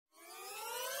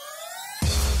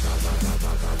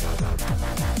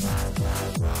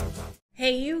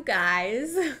Hey you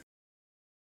guys.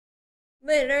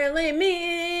 Literally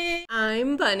me.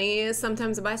 I'm Bunny.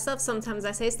 Sometimes I buy stuff, sometimes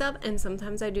I say stuff, and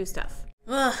sometimes I do stuff.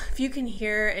 Ugh, if you can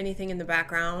hear anything in the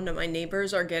background, my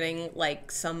neighbors are getting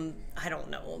like some, I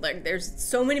don't know, like there's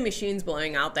so many machines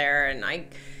blowing out there and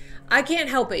I can't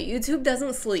help it. YouTube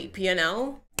doesn't sleep, you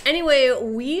know? Anyway,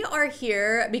 we are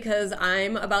here because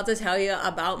I'm about to tell you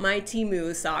about my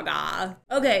Temu saga.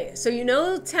 Okay, so you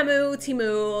know Temu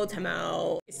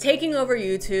is taking over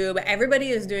YouTube. Everybody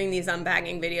is doing these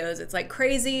unbagging videos. It's like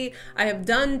crazy. I have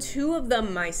done 2 of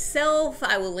them myself.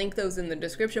 I will link those in the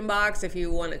description box if you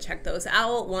want to check those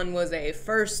out. One was a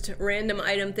first random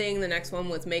item thing. The next one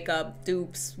was makeup,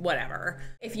 dupes, whatever.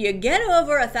 If you get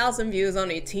over 1,000 views on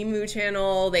a Temu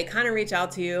channel, they kind of reach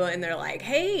out to you and they're like,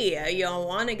 hey, you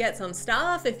want to get some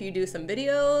stuff if you do some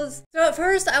videos? So at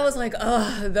first I was like,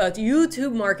 ugh, the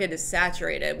YouTube market is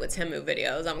saturated with Temu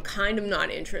videos. I'm kind of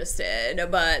not interested.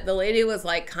 But the lady was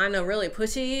like kind of really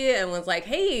pushy and was like,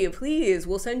 hey, please,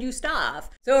 we'll send you stuff.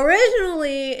 So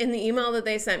originally in the email that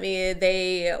they sent me,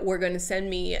 they were going to send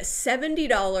me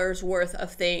 $70 worth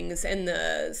of things. And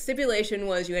the stipulation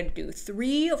was you had to do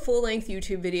 3 full-length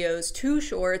YouTube videos, 2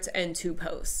 shorts, and 2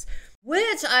 posts.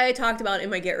 Which I talked about in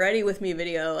my Get Ready With Me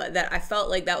video, that I felt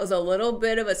like that was a little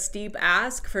bit of a steep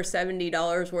ask for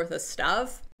 $70 worth of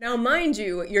stuff. Now, mind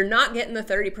you, you're not getting the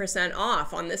 30%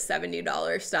 off on this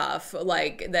 $70 stuff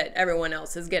like that everyone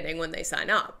else is getting when they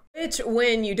sign up. Which,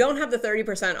 when you don't have the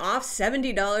 30% off,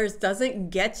 $70 doesn't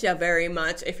get you very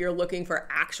much if you're looking for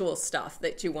actual stuff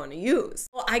that you want to use.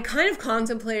 Well, I kind of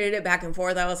contemplated it back and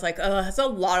forth. I was like, oh, that's a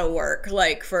lot of work,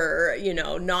 like for, you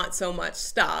know, not so much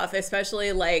stuff,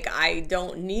 especially like I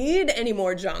don't need any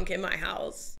more junk in my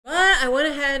house. But I went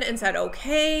ahead and said,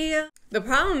 okay. The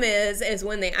problem is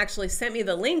when they actually sent me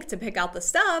the link to pick out the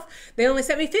stuff, they only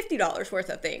sent me $50 worth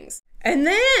of things. And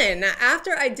then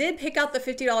after I did pick out the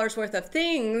 $50 worth of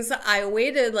things, I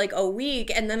waited like a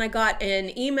week and then I got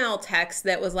an email text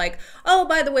that was like, oh,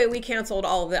 by the way, we canceled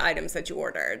all of the items that you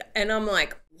ordered. And I'm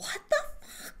like, what the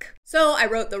fuck? So I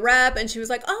wrote the rep and she was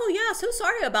like, oh yeah, so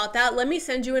sorry about that. Let me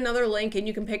send you another link and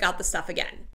you can pick out the stuff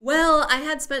again. Well, I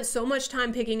had spent so much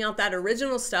time picking out that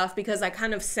original stuff because I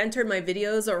kind of centered my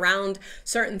videos around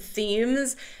certain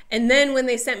themes. And then when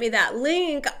they sent me that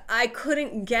link, I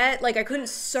couldn't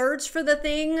search for the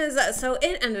things. So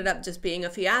it ended up just being a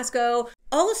fiasco.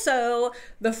 Also,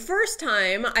 the first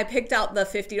time I picked out the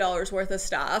 $50 worth of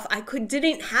stuff, I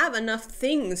didn't have enough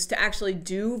things to actually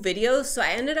do videos. So I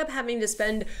ended up having to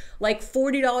spend like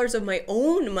 $40 of my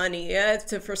own money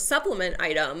for supplement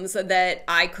items that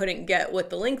I couldn't get with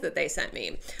the link that they sent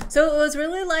me. So it was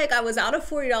really like I was out of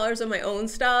 $40 of my own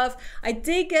stuff. I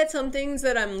did get some things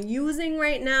that I'm using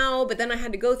right now, but then I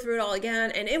had to go through it all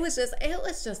again. And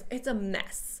it's a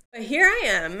mess. But here I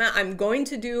am. I'm going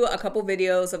to do a couple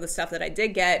videos of the stuff that I did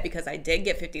get because I did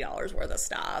get $50 worth of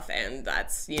stuff, and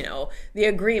that's, you know, the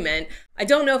agreement. I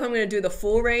don't know if I'm going to do the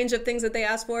full range of things that they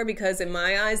asked for because in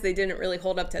my eyes, they didn't really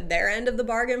hold up to their end of the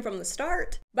bargain from the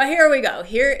start. But here we go.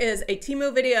 Here is a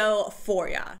Temu video for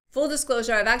ya. Full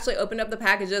disclosure, I've actually opened up the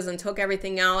packages and took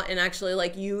everything out and actually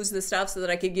like used the stuff so that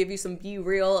I could give you some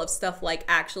be-real of stuff like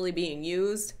actually being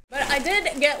used. But I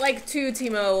did get like 2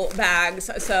 Temu bags.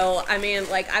 So, I mean,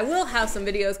 like I will have some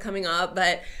videos coming up,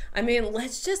 but I mean,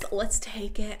 let's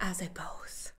take it as it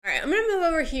goes. All right, I'm gonna move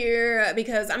over here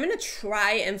because I'm gonna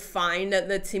try and find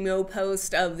the Temu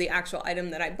post of the actual item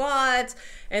that I bought,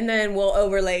 and then we'll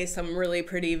overlay some really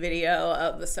pretty video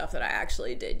of the stuff that I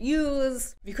actually did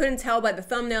use. If you couldn't tell by the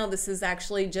thumbnail, this is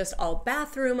actually just all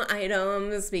bathroom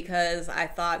items because I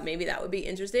thought maybe that would be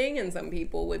interesting and some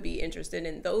people would be interested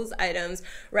in those items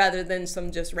rather than some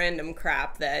just random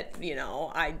crap that, you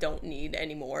know, I don't need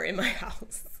anymore in my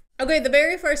house. Okay, the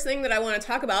very first thing that I want to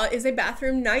talk about is a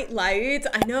bathroom nightlight.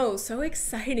 I know, so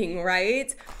exciting,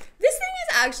 right? This thing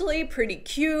is actually pretty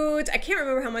cute. I can't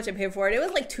remember how much I paid for it. It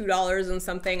was like $2 and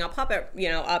something. I'll pop it, you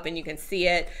know, up and you can see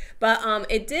it. But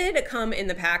it did come in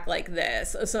the pack like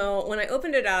this. So when I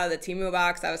opened it out of the Temu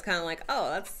box, I was kind of like, oh,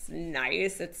 that's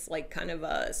nice. It's like kind of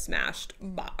a smashed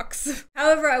box.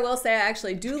 However, I will say I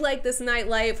actually do like this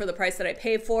nightlight for the price that I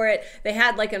paid for it. They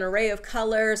had like an array of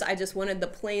colors. I just wanted the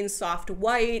plain soft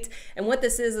white. And what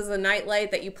this is a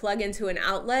nightlight that you plug into an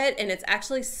outlet, and it's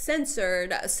actually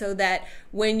censored so that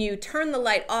when you turn turn the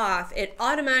light off, it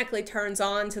automatically turns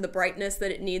on to the brightness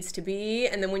that it needs to be.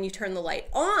 And then when you turn the light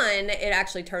on, it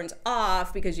actually turns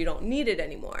off because you don't need it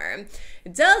anymore.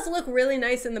 It does look really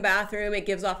nice in the bathroom. It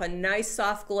gives off a nice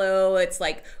soft glow. It's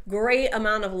like great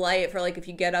amount of light for like if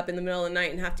you get up in the middle of the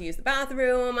night and have to use the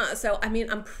bathroom. So, I mean,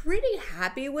 I'm pretty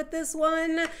happy with this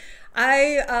one.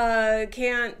 I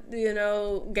can't, you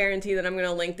know, guarantee that I'm going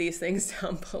to link these things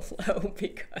down below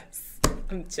because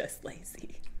I'm just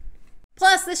lazy.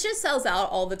 Plus, this just sells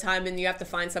out all the time and you have to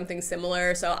find something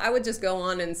similar. So I would just go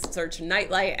on and search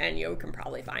nightlight and you can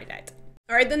probably find it.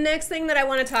 All right, the next thing that I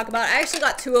want to talk about, I actually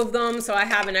got 2 of them, so I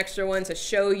have an extra one to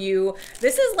show you.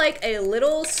 This is like a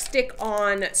little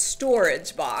stick-on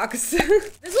storage box.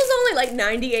 This was only like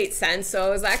 98 cents, so I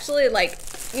was actually like,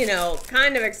 you know,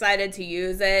 kind of excited to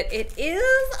use it. It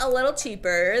is a little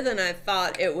cheaper than I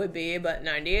thought it would be, but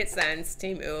 98 cents,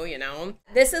 Temu, you know.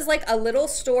 This is like a little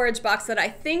storage box that I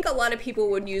think a lot of people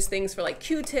would use things for like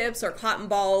Q-tips or cotton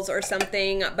balls or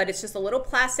something, but it's just a little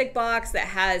plastic box that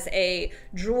has a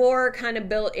drawer kind of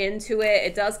built into it.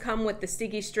 It does come with the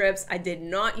sticky strips. I did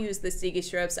not use the sticky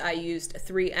strips. I used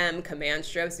 3M command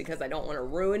strips because I don't want to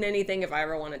ruin anything if I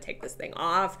ever want to take this thing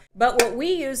off. But what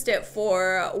we used it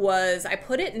for was I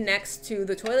put it next to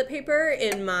the toilet paper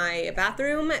in my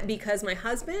bathroom because my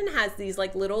husband has these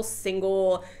like little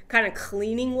single kind of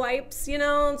cleaning wipes, you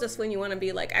know, just when you want to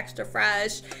be like extra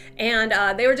fresh. And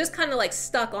they were just kind of like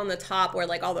stuck on the top where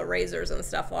like all the razors and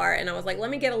stuff are. And I was like,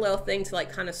 let me get a little thing to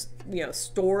like kind of, you know,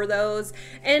 store those.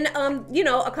 And, you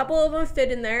know, a couple of them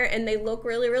fit in there and they look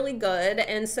really, really good.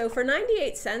 And so for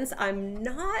 98 cents, I'm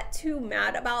not too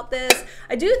mad about this.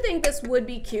 I do think this would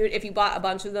be cute if you bought a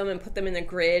bunch of them and put them in the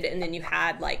grid and then you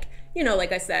had like, you know,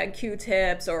 like I said,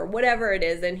 Q-tips or whatever it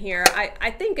is in here. I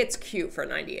think it's cute for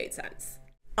 98 cents.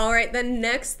 All right, the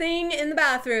next thing in the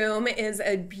bathroom is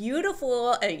a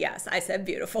beautiful, yes, I said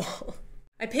beautiful.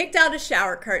 I picked out a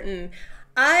shower curtain.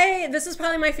 This is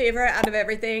probably my favorite out of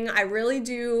everything. I really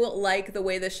do like the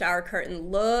way the shower curtain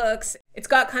looks. It's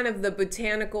got kind of the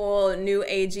botanical, new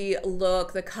agey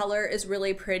look. The color is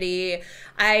really pretty.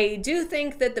 I do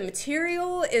think that the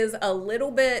material is a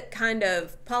little bit kind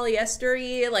of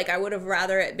polyester-y. Like I would have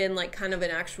rather it been like kind of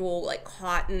an actual like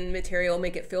cotton material,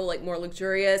 make it feel like more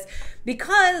luxurious.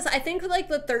 Because I think like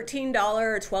the $13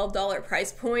 or $12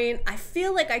 price point, I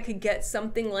feel like I could get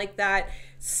something like that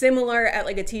similar at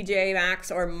like a TJ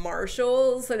Maxx or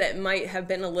Marshalls, so that might have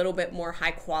been a little bit more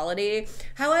high quality.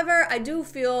 However, I do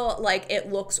feel like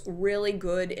it looks really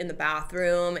good in the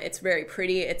bathroom. It's very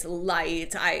pretty, it's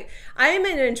light. I'm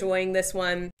enjoying this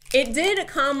one. It did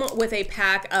come with a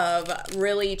pack of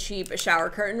really cheap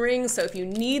shower curtain rings, so if you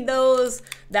need those,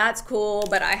 that's cool,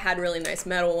 but I had really nice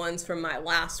metal ones from my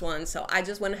last one, so I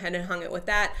just went ahead and hung it with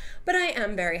that, but I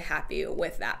am very happy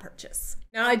with that purchase.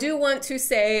 Now, I do want to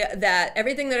say that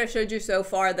everything that I've showed you so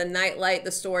far, the nightlight,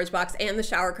 the storage box, and the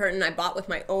shower curtain, I bought with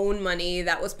my own money.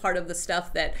 That was part of the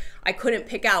stuff that I couldn't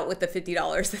pick out with the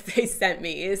 $50 that they sent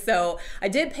me. So I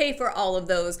did pay for all of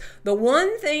those. The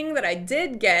one thing that I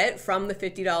did get from the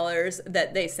 $50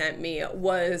 that they sent me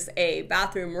was a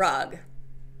bathroom rug.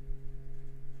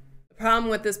 The problem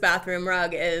with this bathroom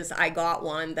rug is I got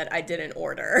one that I didn't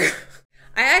order.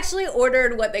 I actually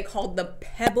ordered what they called the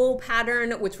pebble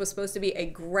pattern, which was supposed to be a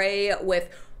gray with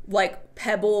like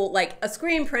pebble, like a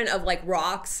screen print of like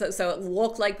rocks. So it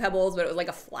looked like pebbles, but it was like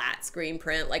a flat screen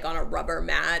print, like on a rubber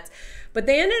mat. But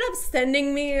they ended up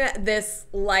sending me this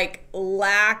like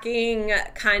lacking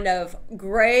kind of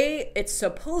gray. It's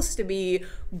supposed to be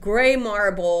gray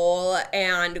marble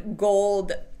and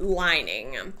gold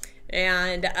lining.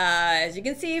 And as you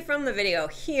can see from the video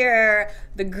here,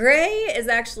 the gray is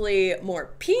actually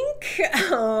more pink.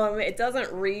 It doesn't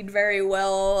read very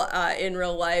well in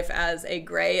real life as a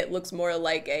gray. It looks more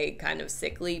like a kind of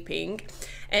sickly pink.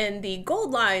 And the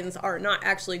gold lines are not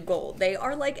actually gold. They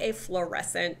are like a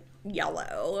fluorescent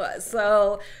yellow.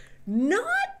 So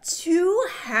not too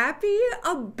happy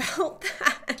about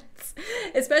that.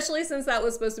 Especially since that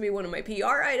was supposed to be one of my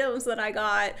PR items that I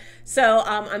got. So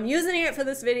I'm using it for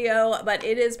this video, but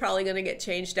it is probably going to get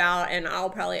changed out and I'll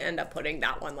probably end up putting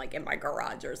that one like in my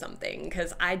garage or something,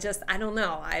 because I don't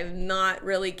know. I'm not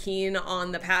really keen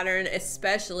on the pattern,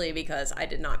 especially because I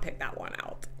did not pick that one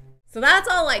out. So that's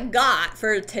all I got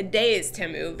for today's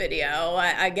Temu video.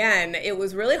 Again, it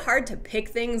was really hard to pick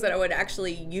things that I would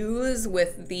actually use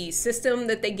with the system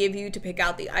that they give you to pick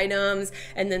out the items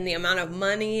and then the amount of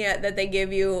money that they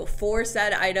give you for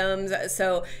said items.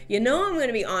 So, you know, I'm going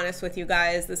to be honest with you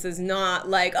guys. This is not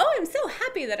like, oh, I'm so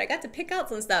happy that I got to pick out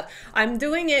some stuff. I'm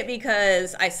doing it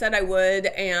because I said I would,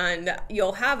 and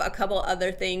you'll have a couple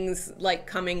other things like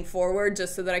coming forward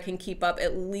just so that I can keep up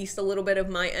at least a little bit of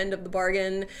my end of the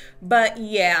bargain. But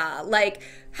yeah, like,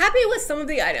 happy with some of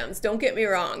the items, don't get me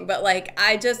wrong, but like,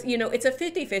 I just, you know, it's a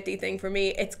 50-50 thing for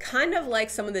me. It's kind of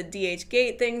like some of the DH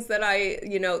Gate things that I,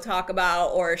 you know, talk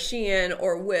about, or Shein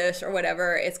or Wish or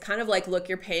whatever. It's kind of like, look,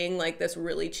 you're paying like this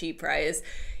really cheap price.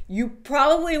 You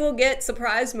probably will get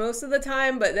surprised most of the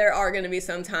time, but there are going to be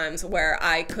some times where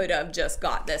I could have just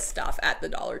got this stuff at the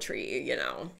Dollar Tree, you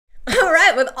know. All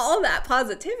right, with all that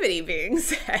positivity being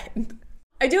said,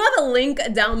 I do have a link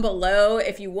down below.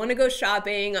 If you want to go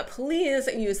shopping, please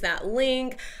use that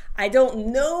link. I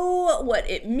don't know what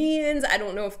it means. I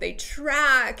don't know if they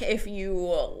track if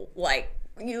you like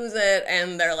use it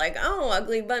and they're like, oh,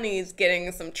 Ugly Bunny's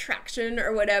getting some traction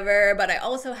or whatever, but I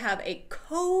also have a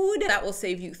code that will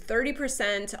save you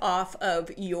 30% off of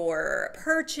your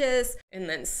purchase. And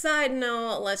then side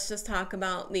note, let's just talk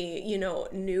about the, you know,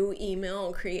 new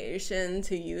email creation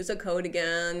to use a code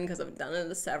again, because I've done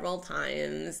it several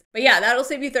times. But yeah, that'll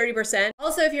save you 30%.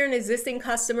 Also, if you're an existing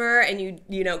customer and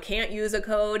you know, can't use a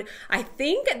code, I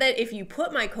think that if you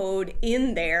put my code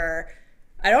in there,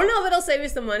 I don't know if it'll save you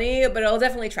some money, but it'll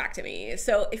definitely track to me.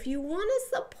 So if you want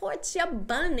to support your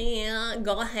bunny,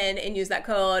 go ahead and use that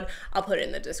code. I'll put it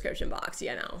in the description box,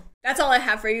 you know. That's all I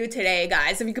have for you today,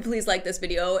 guys. If you could please like this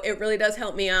video, it really does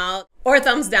help me out. Or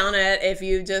thumbs down it if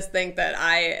you just think that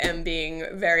I am being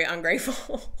very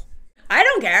ungrateful. I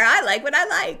don't care. I like what I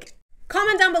like.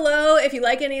 Comment down below if you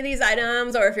like any of these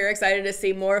items or if you're excited to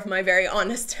see more of my very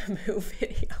honest Temu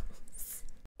videos.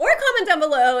 Or comment down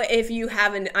below if you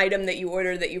have an item that you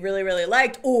ordered that you really, really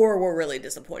liked or were really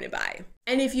disappointed by.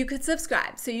 And if you could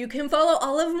subscribe so you can follow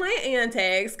all of my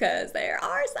antics, because there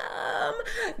are some,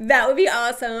 that would be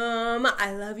awesome.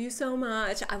 I love you so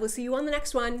much. I will see you on the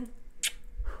next one.